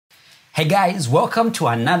Hey guys, welcome to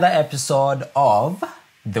another episode of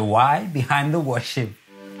The Why Behind the Worship.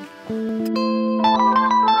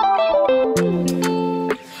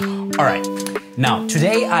 Alright, now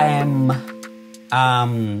today I'm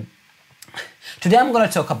going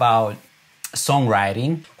to talk about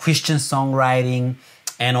songwriting, Christian songwriting,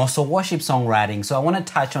 and also worship songwriting. So I want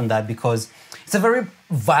to touch on that because it's a very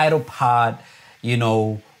vital part,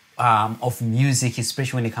 of music,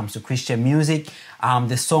 especially when it comes to Christian music,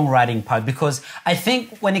 the songwriting part. Because I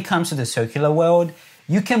think when it comes to the secular world,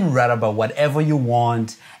 you can write about whatever you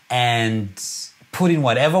want and put in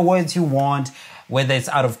whatever words you want, whether it's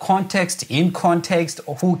out of context, in context,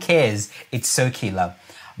 or who cares? It's circular.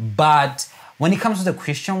 But when it comes to the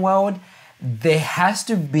Christian world, there has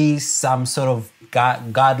to be some sort of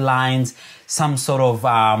guidelines, some sort of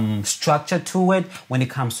structure to it when it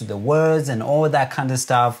comes to the words and all that kind of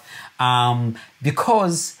stuff,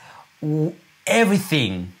 because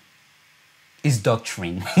everything is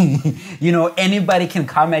doctrine. Anybody can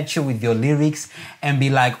come at you with your lyrics and be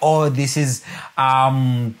like, oh, this is,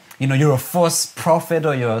 you're a false prophet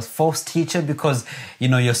or you're a false teacher because,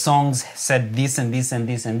 your songs said this and this and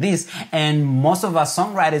this and this. And most of our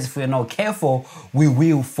songwriters, if we're not careful, we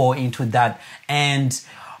will fall into that. And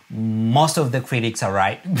most of the critics are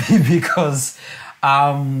right because,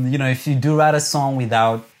 if you do write a song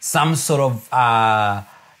without some sort of,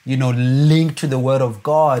 link to the word of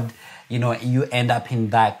God, you end up in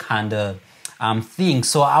that kind of thing.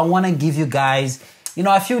 So I want to give you guys,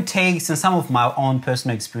 a few takes and some of my own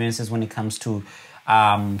personal experiences when it comes to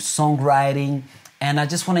songwriting. And I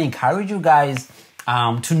just want to encourage you guys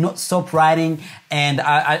to not stop writing. And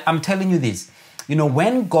I'm telling you this,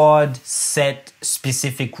 when God set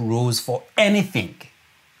specific rules for anything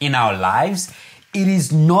in our lives, it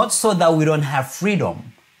is not so that we don't have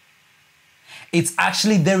freedom. It's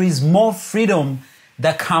actually, there is more freedom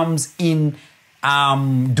that comes in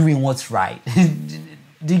doing what's right.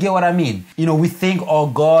 Do you get what I mean? We think, oh,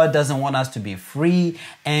 God doesn't want us to be free.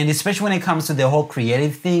 And especially when it comes to the whole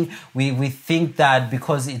creative thing, we think that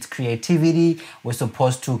because it's creativity, we're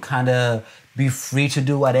supposed to kind of be free to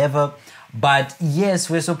do whatever. But yes,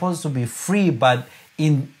 we're supposed to be free, but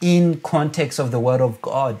in context of the word of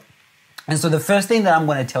God. And so the first thing that I'm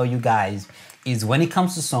going to tell you guys is when it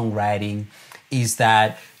comes to songwriting is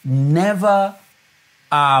that never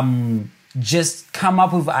just come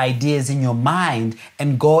up with ideas in your mind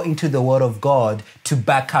and go into the word of God to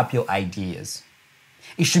back up your ideas.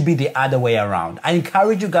 It should be the other way around. I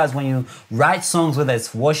encourage you guys when you write songs, whether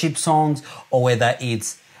it's worship songs or whether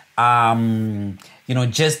it's,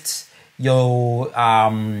 just your,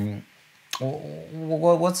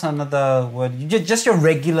 what's another word? Just your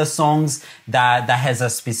regular songs that has a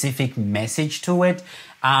specific message to it.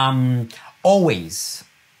 Always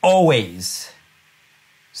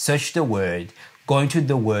search the word, go into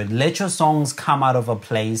the word. Let your songs come out of a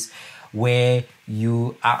place where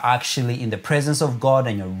you are actually in the presence of God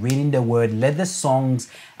and you're reading the word. Let the songs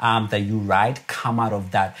that you write come out of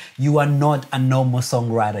that. You are not a normal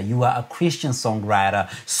songwriter. You are a Christian songwriter.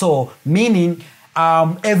 So meaning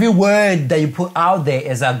every word that you put out there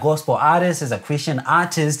as a gospel artist, as a Christian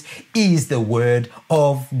artist, is the word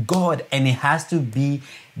of God. And it has to be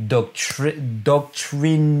doctrinal,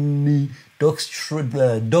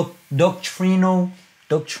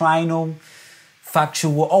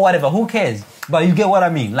 factual, or whatever. Who cares? But you get what I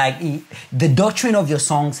mean. Like the doctrine of your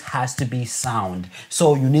songs has to be sound.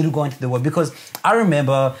 So you need to go into the word. Because I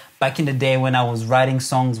remember back in the day when I was writing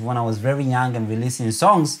songs, when I was very young and releasing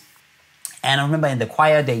songs, and I remember in the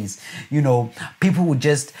choir days, people would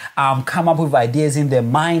just come up with ideas in their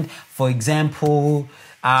mind. For example,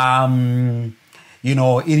 it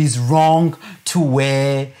is wrong to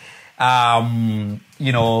wear,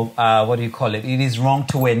 what do you call it? It is wrong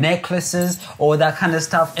to wear necklaces or that kind of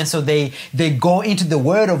stuff. And so they go into the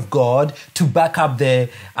word of God to back up their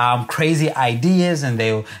crazy ideas, and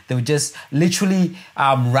they'll just literally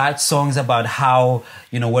write songs about how,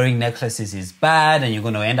 wearing necklaces is bad and you're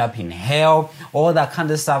going to end up in hell, all that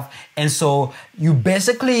kind of stuff. And so you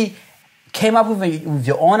basically came up with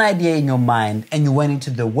your own idea in your mind and you went into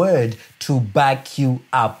the word to back you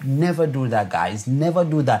up. Never do that, guys. Never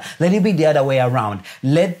do that. Let it be the other way around.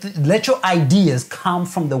 Let your ideas come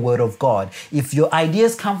from the word of God. If your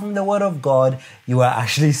ideas come from the word of God, you are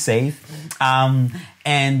actually safe. And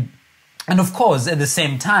of course, at the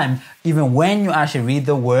same time, even when you actually read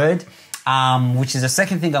the word, which is the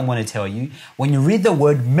second thing I'm going to tell you, when you read the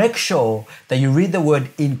word, make sure that you read the word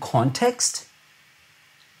in context,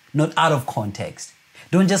 not out of context.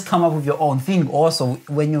 Don't just come up with your own thing. Also,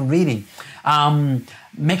 when you're reading,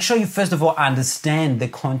 make sure you first of all understand the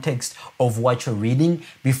context of what you're reading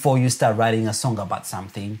before you start writing a song about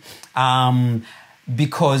something,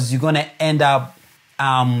 because you're gonna end up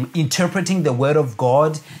interpreting the word of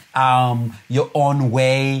God your own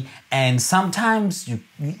way, and sometimes you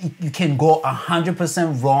can go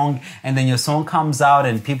 100% wrong, and then your song comes out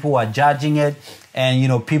and people are judging it,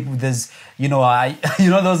 and people, there's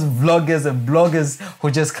those vloggers and bloggers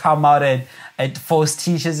who just come out at false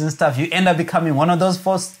teachers and stuff. You end up becoming one of those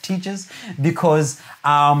false teachers because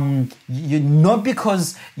you not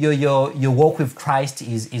because your walk with Christ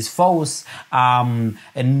is false,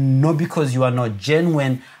 and not because you are not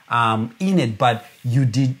genuine in it, but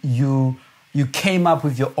you came up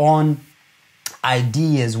with your own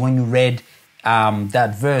ideas when you read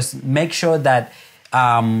that verse. Make sure that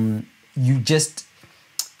you just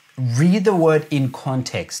read the word in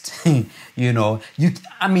context. Guys,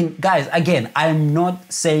 again, I'm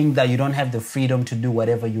not saying that you don't have the freedom to do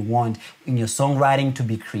whatever you want in your songwriting, to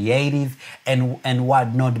be creative and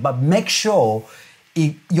whatnot, but make sure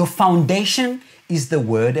your foundation is the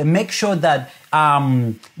word, and make sure that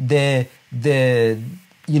the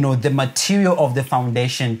material of the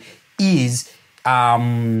foundation is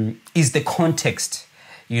the context.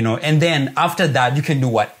 And then after that, you can do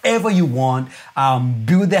whatever you want,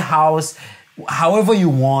 build the house however you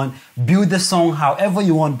want, build the song however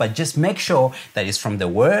you want, but just make sure that it's from the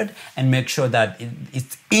word, and make sure that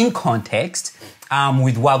it's in context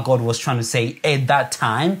with what God was trying to say at that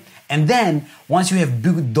time. And then once you have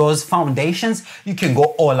built those foundations, you can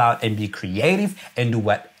go all out and be creative and do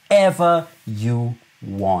whatever you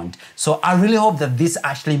want. So I really hope that this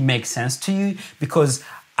actually makes sense to you, because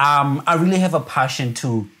I really have a passion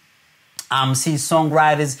to see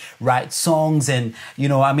songwriters write songs, and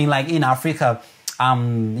like in Africa,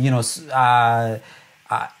 people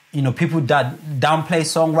that downplay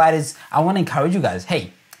songwriters. I want to encourage you guys.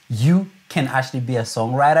 Hey, you can actually be a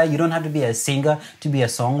songwriter. You don't have to be a singer to be a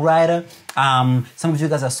songwriter. Some of you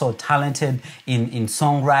guys are so talented in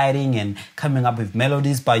songwriting and coming up with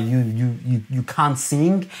melodies, but you can't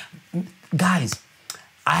sing, guys.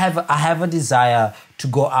 I have a desire to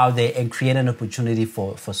go out there and create an opportunity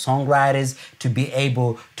for songwriters to be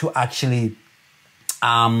able to actually,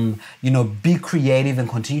 be creative and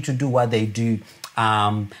continue to do what they do,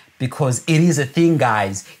 because it is a thing,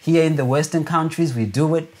 guys. Here in the Western countries, we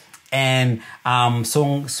do it, and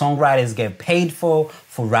songwriters get paid for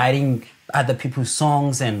writing other people's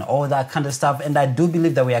songs and all that kind of stuff. And I do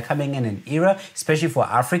believe that we are coming in an era, especially for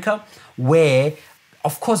Africa, where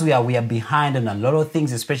of course we are behind on a lot of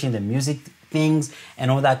things, especially in the music things and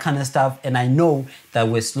all that kind of stuff. And I know that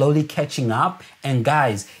we're slowly catching up. And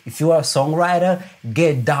guys, if you are a songwriter,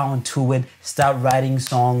 get down to it, start writing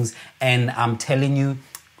songs, and I'm telling you,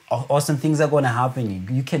 awesome things are going to happen.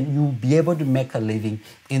 You'll be able to make a living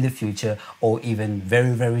in the future, or even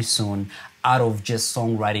very, very soon, out of just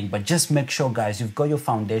songwriting. But just make sure, guys, you've got your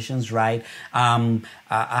foundations right.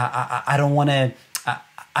 I don't want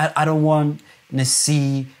to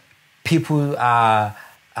see people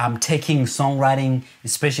taking songwriting,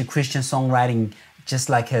 especially Christian songwriting, just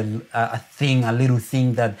like a little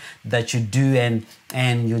thing that you do,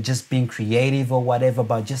 and you're just being creative or whatever.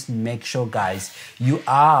 But just make sure, guys, you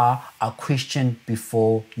are a Christian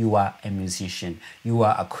before you are a musician. You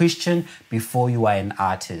are a Christian before you are an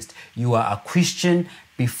artist. You are a Christian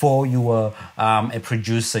before you are a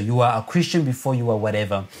producer. You are a Christian before you are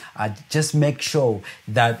whatever. Just make sure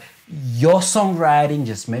that your songwriting,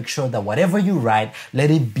 just make sure that whatever you write, let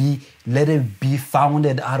it be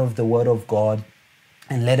founded out of the Word of God,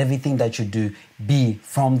 and let everything that you do be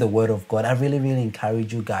from the Word of God. I really, really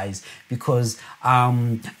encourage you guys, because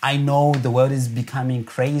I know the world is becoming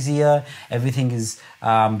crazier. Everything is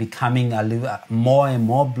becoming a little more and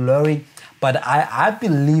more blurry. But I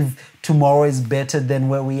believe tomorrow is better than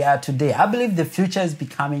where we are today. I believe the future is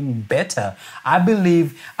becoming better. I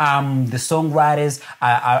believe the songwriters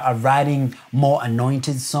are writing more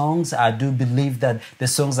anointed songs. I do believe that the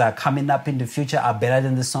songs that are coming up in the future are better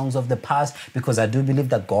than the songs of the past, because I do believe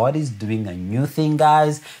that God is doing a new thing,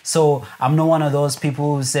 guys. So I'm not one of those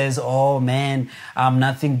people who says, oh man,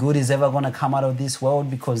 nothing good is ever going to come out of this world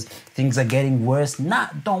because things are getting worse. Nah,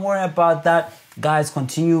 don't worry about that. Guys,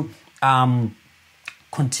 continue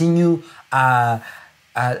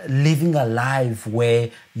living a life where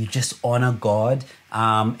you just honor God.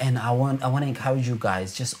 And I want to encourage you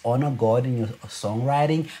guys, just honor God in your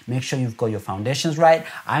songwriting. Make sure you've got your foundations right.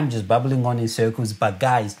 I'm just babbling on in circles, but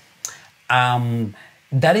guys,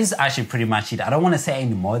 that is actually pretty much it. I don't want to say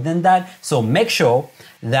any more than that. So make sure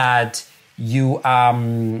that you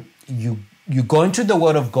you go into the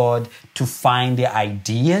Word of God to find the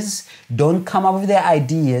ideas. Don't come up with the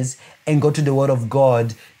ideas and go to the Word of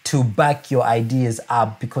God to back your ideas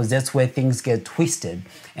up, because that's where things get twisted.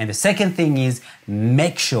 And the second thing is,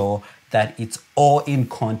 make sure that it's all in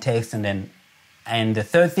context. And the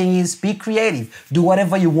third thing is, be creative. Do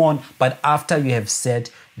whatever you want, but after you have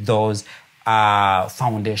set those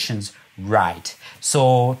foundations right.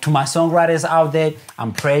 So to my songwriters out there,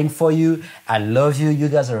 I'm praying for you. I love you. You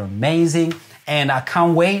guys are amazing. And I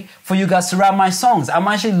can't wait for you guys to write my songs. I'm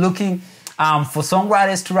actually looking for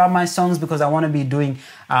songwriters to write my songs, because I want to be doing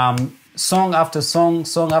song after song,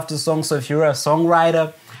 song after song. So if you're a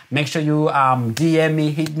songwriter, make sure you DM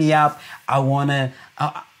me, hit me up. I want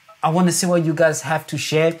to see what you guys have to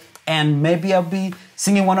share. And maybe I'll be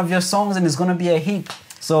singing one of your songs and it's going to be a hit.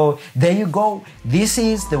 So there you go. This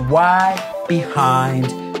is the why behind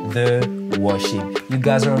the worship. You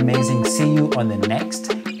guys are amazing. See you on the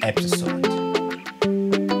next episode.